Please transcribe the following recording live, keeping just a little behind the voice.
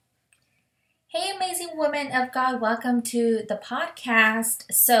women of God. Welcome to the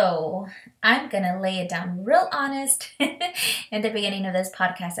podcast. So, I'm going to lay it down real honest. In the beginning of this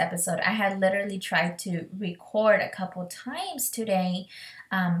podcast episode, I had literally tried to record a couple times today,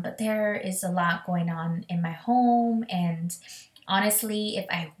 but there is a lot going on in my home. And honestly, if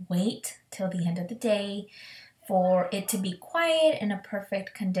I wait till the end of the day for it to be quiet in a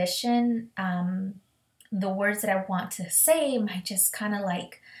perfect condition, the words that I want to say might just kind of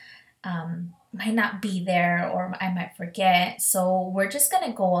might not be there or I might forget. So we're just going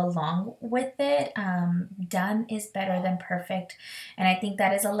to go along with it. Done is better than perfect. And I think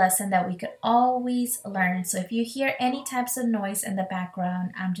that is a lesson that we could always learn. So if you hear any types of noise in the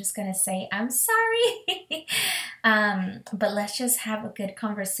background, I'm just going to say, I'm sorry. But let's just have a good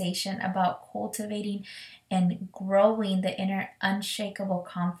conversation about cultivating and growing the inner unshakable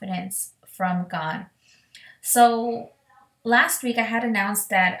confidence from God. So last week, I had announced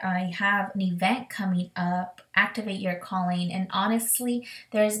that I have an event coming up, Activate Your Calling, and honestly,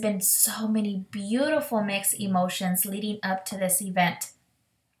 there's been so many beautiful mixed emotions leading up to this event.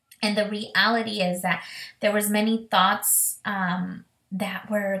 And the reality is that there was many thoughts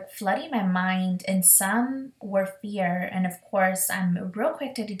that were flooding my mind, and some were fear. And of course, I'm real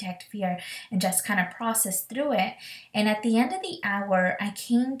quick to detect fear and just kind of process through it. And at the end of the hour, I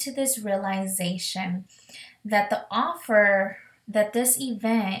came to this realization that the offer that this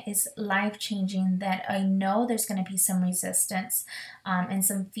event is life changing, that I know there's going to be some resistance and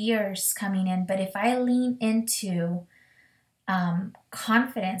some fears coming in. But if I lean into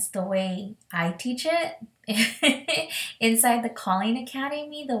confidence the way I teach it inside the Calling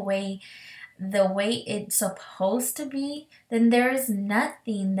Academy, the way it's supposed to be, then there is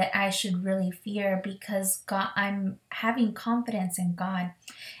nothing that I should really fear because God, I'm having confidence in God.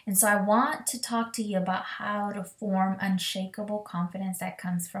 And so I want to talk to you about how to form unshakable confidence that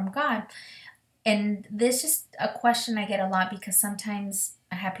comes from God. And this is a question I get a lot because sometimes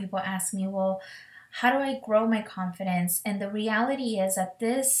I have people ask me, well, how do I grow my confidence? And the reality is that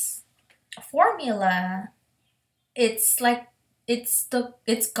this formula, it's like it's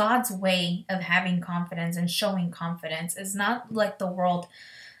God's way of having confidence and showing confidence. It's not like the world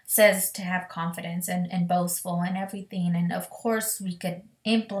says to have confidence and boastful and everything. And of course, we could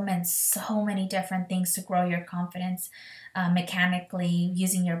implement so many different things to grow your confidence mechanically,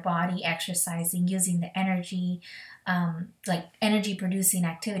 using your body, exercising, using the energy, like energy producing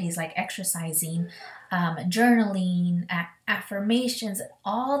activities like exercising, journaling, affirmations,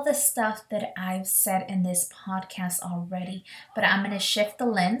 all the stuff that I've said in this podcast already. But I'm going to shift the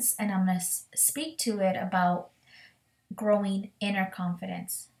lens and I'm going to speak to it about growing inner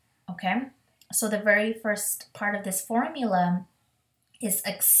confidence. Okay? So, the very first part of this formula is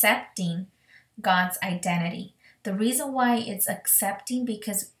accepting God's identity. The reason why it's accepting,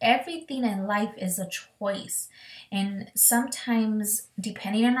 because everything in life is a choice. And sometimes,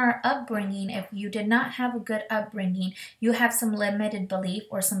 depending on our upbringing, if you did not have a good upbringing, you have some limited belief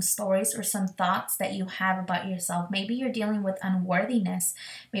or some stories or some thoughts that you have about yourself. Maybe you're dealing with unworthiness.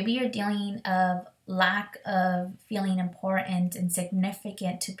 Maybe you're dealing of lack of feeling important and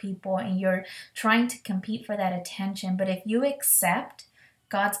significant to people, and you're trying to compete for that attention. But if you accept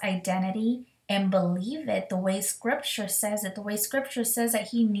God's identity and believe it the way scripture says it, the way scripture says that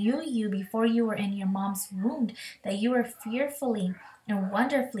he knew you before you were in your mom's womb, that you were fearfully and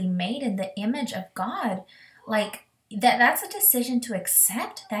wonderfully made in the image of God, like that's a decision to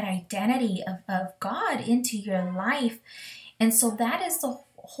accept that identity of God into your life. And so that is the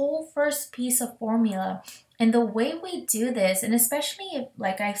whole first piece of formula. And the way we do this, and especially if,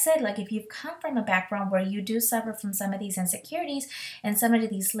 like I said, like if you've come from a background where you do suffer from some of these insecurities and some of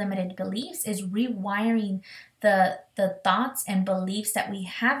these limited beliefs, is rewiring the thoughts and beliefs that we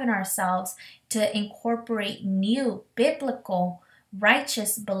have in ourselves to incorporate new biblical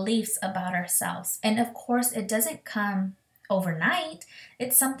righteous beliefs about ourselves. And of course, it doesn't come overnight.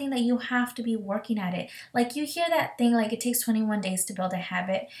 It's something that you have to be working at it. Like you hear that thing, like it takes 21 days to build a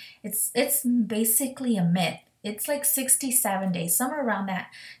habit. It's basically a myth. It's like 67 days, somewhere around that,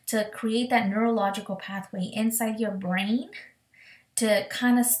 to create that neurological pathway inside your brain to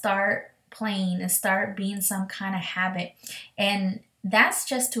kind of start playing and start being some kind of habit. And that's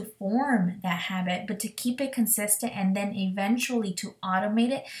just to form that habit, but to keep it consistent and then eventually to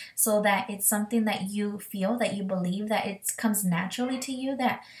automate it so that it's something that you feel, that you believe, that it comes naturally to you,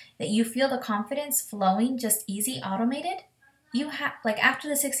 that you feel the confidence flowing just easy, automated. You have, like, after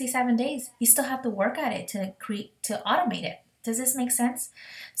the 67 days, you still have to work at it to create, to automate it. Does this make sense?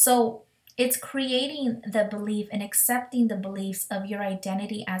 So it's creating the belief and accepting the beliefs of your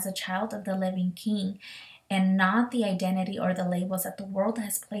identity as a child of the living King, and not the identity or the labels that the world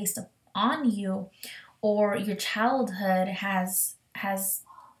has placed on you, or your childhood has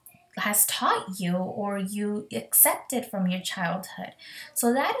taught you, or you accepted from your childhood.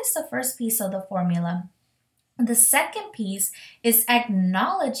 So that is the first piece of the formula. The second piece is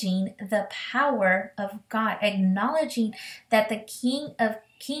acknowledging the power of God, acknowledging that the King of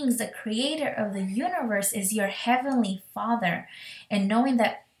Kings, the creator of the universe, is your heavenly Father, and knowing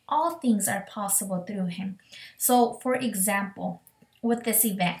that all things are possible through him. So, for example, with this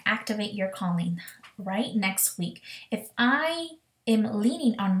event, Activate Your Calling, right next week, if I am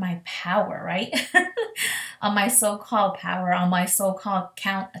leaning on my power, right? On my so called power, on my so called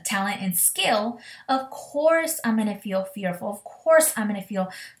talent and skill, of course I'm going to feel fearful. Of course I'm going to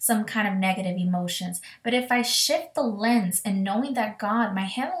feel some kind of negative emotions. But if I shift the lens and knowing that God, my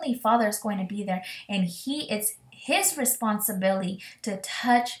Heavenly Father, is going to be there, and it's his responsibility to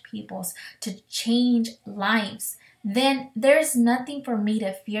touch people's, to change lives, then there's nothing for me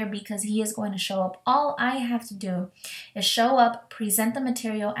to fear, because he is going to show up. All I have to do is show up, present the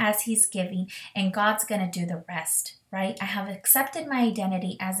material as he's giving, and God's going to do the rest, right? I have accepted my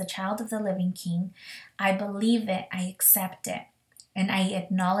identity as a child of the living King. I believe it, I accept it, and I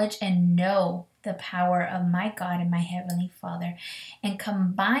acknowledge and know the power of my God and my Heavenly Father. And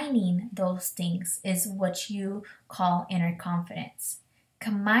combining those things is what you call inner confidence.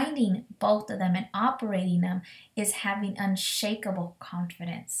 Combining both of them and operating them is having unshakable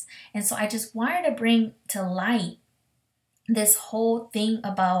confidence. And so I just wanted to bring to light this whole thing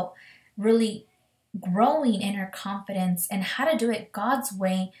about really growing inner confidence and how to do it God's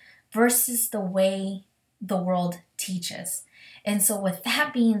way versus the way the world teaches. And so, with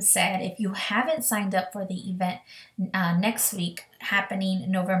that being said, if you haven't signed up for the event next week,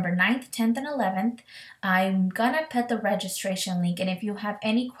 happening November 9th, 10th, and 11th, I'm gonna put the registration link. And if you have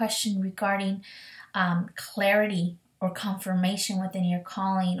any question regarding clarity or confirmation within your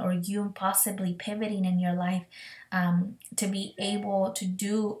calling, or you possibly pivoting in your life to be able to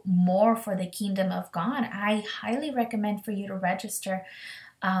do more for the kingdom of God, I highly recommend for you to register.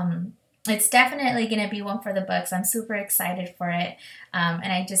 It's definitely going to be one for the books. I'm super excited for it.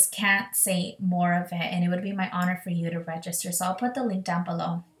 And I just can't say more of it. And it would be my honor for you to register. So I'll put the link down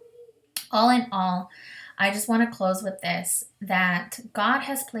below. All in all, I just want to close with this, that God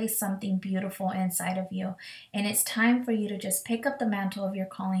has placed something beautiful inside of you. And it's time for you to just pick up the mantle of your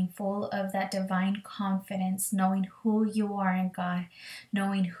calling, full of that divine confidence, knowing who you are in God,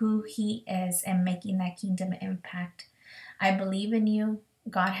 knowing who he is, and making that kingdom impact. I believe in you.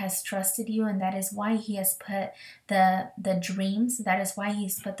 God has trusted you, and that is why he has put the dreams, that is why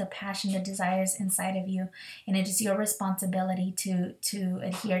he's put the passion, the desires inside of you. And it is your responsibility to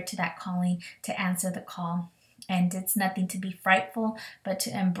adhere to that calling, to answer the call. And it's nothing to be frightful, but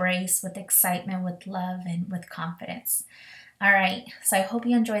to embrace with excitement, with love, and with confidence. All right, so I hope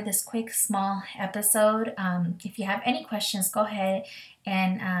you enjoyed this quick, small episode. If you have any questions, go ahead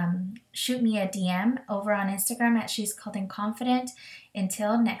and shoot me a DM over on Instagram at She's Called and Confident.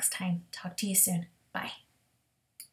 Until next time, talk to you soon. Bye.